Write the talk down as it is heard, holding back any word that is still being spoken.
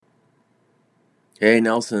Hey,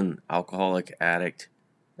 Nelson, alcoholic addict.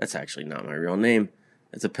 That's actually not my real name.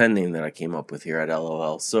 It's a pen name that I came up with here at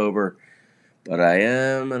LOL Sober. But I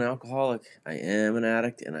am an alcoholic, I am an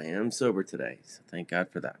addict, and I am sober today. So thank God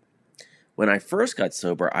for that. When I first got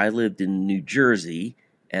sober, I lived in New Jersey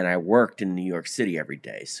and I worked in New York City every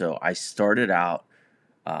day. So I started out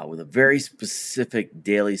with a very specific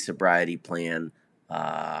daily sobriety plan.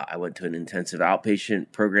 I went to an intensive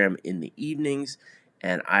outpatient program in the evenings,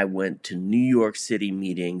 and I went to New York City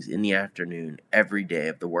meetings in the afternoon every day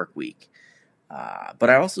of the work week. But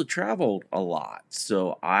I also traveled a lot,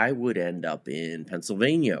 so I would end up in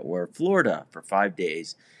Pennsylvania or Florida for 5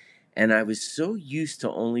 days, and I was so used to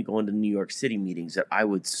only going to New York City meetings that I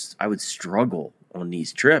would struggle on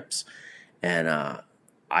these trips, and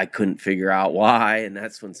I couldn't figure out why. And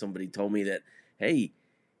that's when somebody told me that, hey,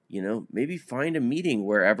 maybe find a meeting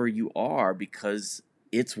wherever you are because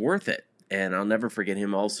it's worth it. And I'll never forget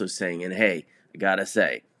him also saying, and hey, I gotta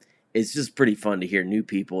say, it's just pretty fun to hear new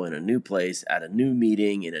people in a new place at a new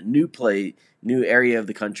meeting in a new area of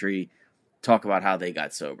the country talk about how they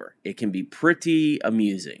got sober. It can be pretty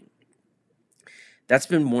amusing. That's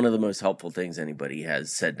been one of the most helpful things anybody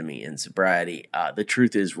has said to me in sobriety. The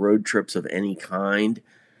truth is, road trips of any kind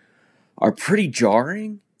are pretty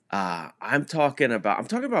jarring. I'm talking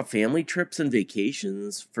about family trips and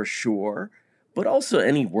vacations for sure, but also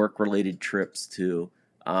any work related trips too.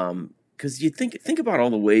 Because you think about all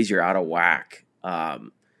the ways you're out of whack.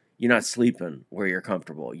 You're not sleeping where you're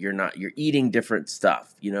comfortable. You're eating different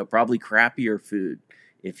stuff. Probably crappier food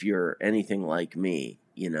if you're anything like me.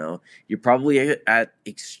 You're probably at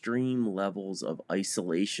extreme levels of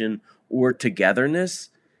isolation or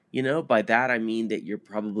togetherness. By that I mean that you're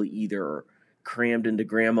probably either crammed into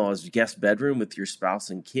grandma's guest bedroom with your spouse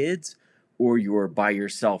and kids, or you're by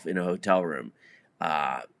yourself in a hotel room.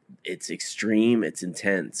 Uh, it's extreme, it's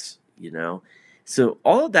intense. So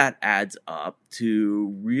all of that adds up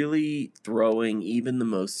to really throwing even the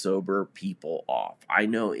most sober people off. I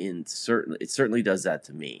know it certainly does that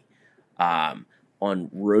to me. Um,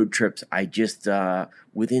 on road trips, I just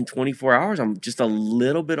within 24 hours, I'm just a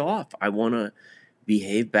little bit off. I want to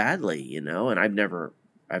behave badly, and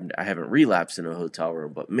I haven't relapsed in a hotel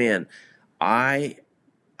room, but man, I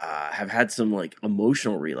have had some like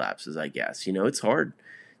emotional relapses. I guess it's hard.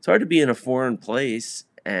 It's hard to be in a foreign place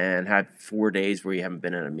and have 4 days where you haven't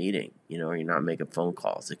been in a meeting, or you're not making phone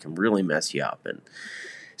calls. It can really mess you up, and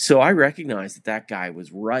so I recognized that guy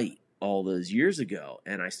was right all those years ago,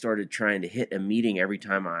 and I started trying to hit a meeting every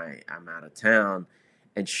time I'm out of town.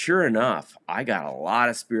 And sure enough, I got a lot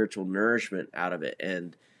of spiritual nourishment out of it,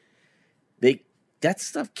 and they that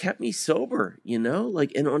stuff kept me sober.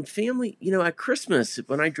 Like, and on family, at Christmas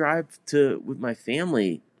when I drive to with my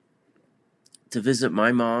family to visit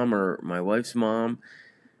my mom or my wife's mom,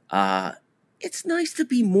 uh, it's nice to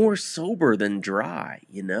be more sober than dry.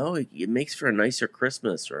 It makes for a nicer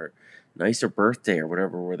Christmas or nicer birthday or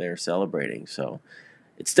whatever we're there celebrating. So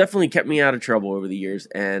it's definitely kept me out of trouble over the years.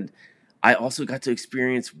 And I also got to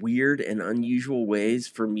experience weird and unusual ways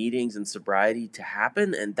for meetings and sobriety to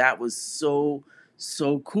happen. And that was so,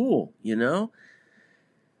 so cool. All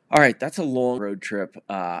right, that's a long road trip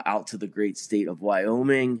out to the great state of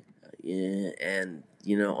Wyoming. And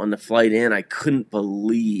on the flight in, I couldn't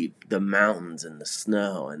believe the mountains and the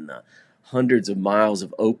snow and the hundreds of miles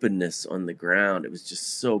of openness on the ground. It was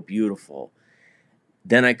just so beautiful.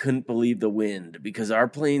 Then I couldn't believe the wind because our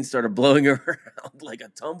plane started blowing around like a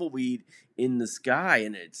tumbleweed in the sky,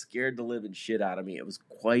 and it scared the living shit out of me. It was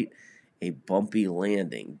quite a bumpy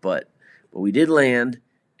landing, but we did land.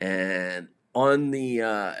 And on the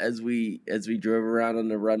as we drove around on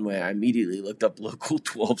the runway, I immediately looked up local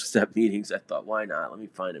 12-step meetings. I thought, why not? Let me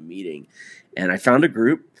find a meeting, and I found a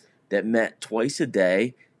group that met twice a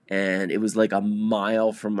day, and it was like a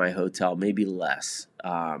mile from my hotel, maybe less.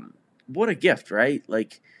 What a gift, right?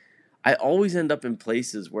 Like, I always end up in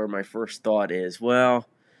places where my first thought is, well,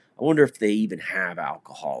 I wonder if they even have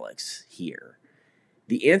alcoholics here.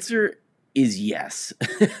 The answer is yes.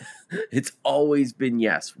 It's always been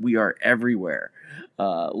yes. We are everywhere,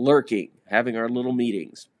 lurking, having our little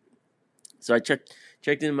meetings. So I checked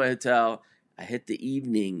in my hotel. I hit the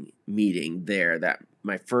evening meeting there, that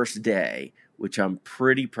my first day, which I'm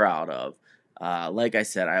pretty proud of. Like I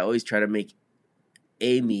said, I always try to make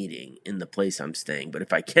a meeting in the place I'm staying. But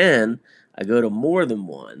if I can, I go to more than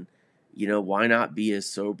one. Why not be as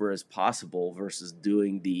sober as possible versus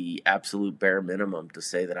doing the absolute bare minimum to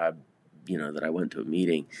say that I went to a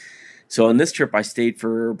meeting. So on this trip, I stayed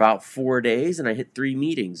for about 4 days and I hit 3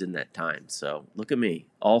 meetings in that time. So look at me,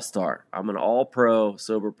 all star. I'm an all pro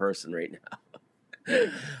sober person right now.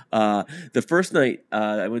 The first night,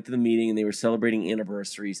 I went to the meeting and they were celebrating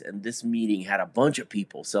anniversaries, and this meeting had a bunch of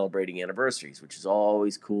people celebrating anniversaries, which is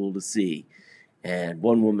always cool to see. And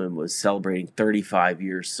one woman was celebrating 35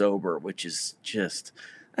 years sober, which is just,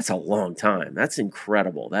 that's a long time. That's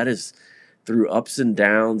incredible. That is through ups and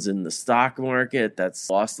downs in the stock market. That's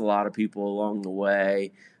lost a lot of people along the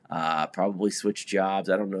way. Probably switched jobs.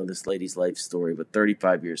 I don't know this lady's life story, but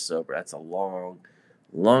 35 years sober, that's a long,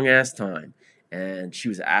 long ass time. And she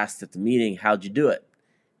was asked at the meeting, how'd you do it?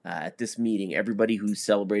 At this meeting, everybody who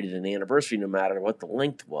celebrated an anniversary, no matter what the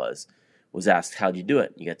length was asked, how'd you do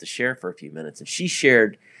it? You got to share for a few minutes. And she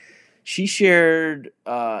shared,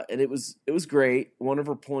 and it was great. One of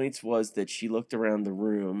her points was that she looked around the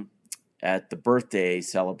room at the birthday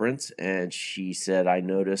celebrants and she said, I'm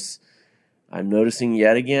noticing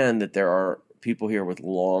yet again that there are people here with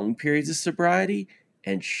long periods of sobriety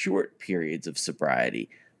and short periods of sobriety,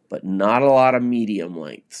 but not a lot of medium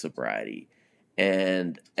length sobriety.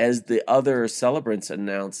 And as the other celebrants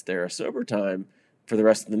announced their sober time for the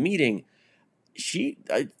rest of the meeting,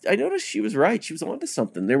 I noticed she was right. She was onto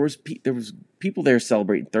something. There was people there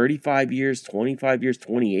celebrating 35 years, 25 years,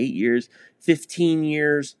 28 years, 15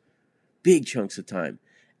 years, big chunks of time.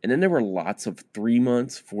 And then there were lots of 3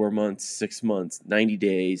 months, 4 months, 6 months, 90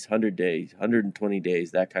 days, 100 days, 120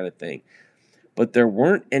 days, that kind of thing. But there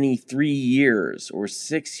weren't any 3 years or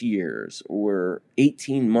 6 years or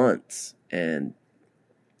 18 months. And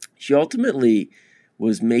she ultimately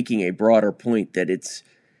was making a broader point that it's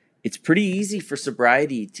pretty easy for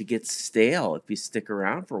sobriety to get stale if you stick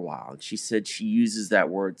around for a while. And she said she uses that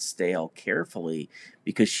word stale carefully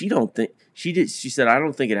because she said, I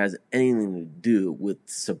don't think it has anything to do with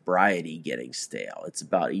sobriety getting stale. It's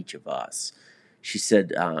about each of us. She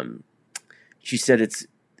said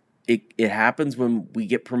it happens when we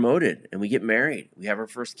get promoted and we get married. We have our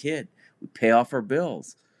first kid. We pay off our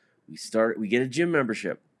bills. We get a gym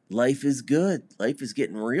membership. Life is good. Life is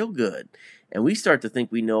getting real good. And we start to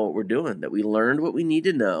think we know what we're doing, that we learned what we need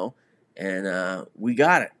to know, and we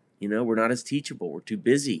got it. We're not as teachable. We're too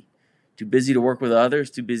busy. Too busy to work with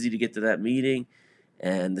others, too busy to get to that meeting.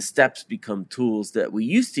 And the steps become tools that we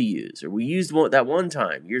used to use, or we used that one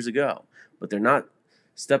time years ago. But they're not,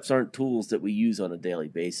 steps aren't tools that we use on a daily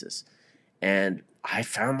basis. And I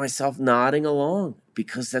found myself nodding along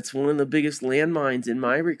because that's one of the biggest landmines in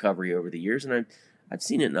my recovery over the years. And I've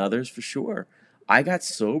seen it in others for sure. I got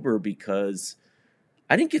sober because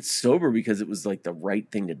I didn't get sober because it was like the right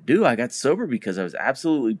thing to do. I got sober because I was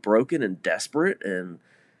absolutely broken and desperate. And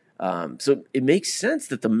so it makes sense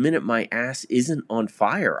that the minute my ass isn't on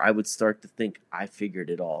fire, I would start to think I figured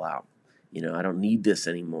it all out. I don't need this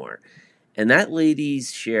anymore. And that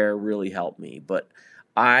lady's share really helped me. But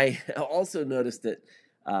I also noticed that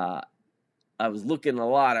I was looking a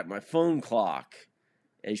lot at my phone clock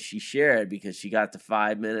as she shared, because she got to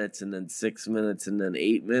 5 minutes and then 6 minutes and then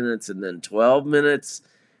 8 minutes and then 12 minutes.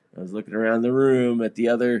 I was looking around the room at the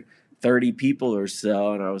other 30 people or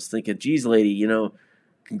so, and I was thinking, geez, lady,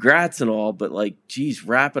 congrats and all, but geez,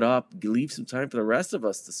 wrap it up. Leave some time for the rest of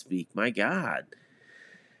us to speak. My God.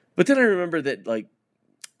 But then I remember that, I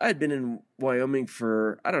had been in Wyoming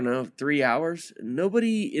for, 3 hours.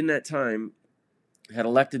 Nobody in that time had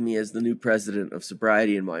elected me as the new president of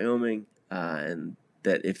sobriety in Wyoming, and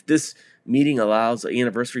that if this meeting allows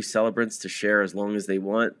anniversary celebrants to share as long as they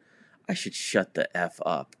want, I should shut the F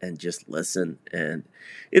up and just listen. And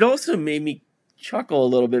it also made me chuckle a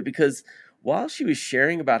little bit because while she was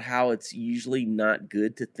sharing about how it's usually not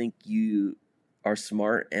good to think you are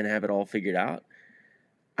smart and have it all figured out,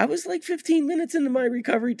 I was 15 minutes into my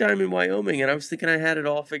recovery time in Wyoming, and I was thinking I had it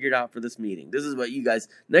all figured out for this meeting. This is what you guys,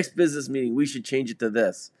 next business meeting, we should change it to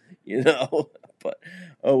this, But,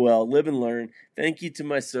 oh well, live and learn. Thank you to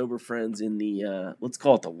my sober friends in the, let's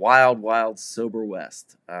call it the wild, wild sober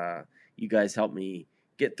West. You guys helped me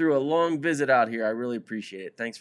get through a long visit out here. I really appreciate it. Thanks.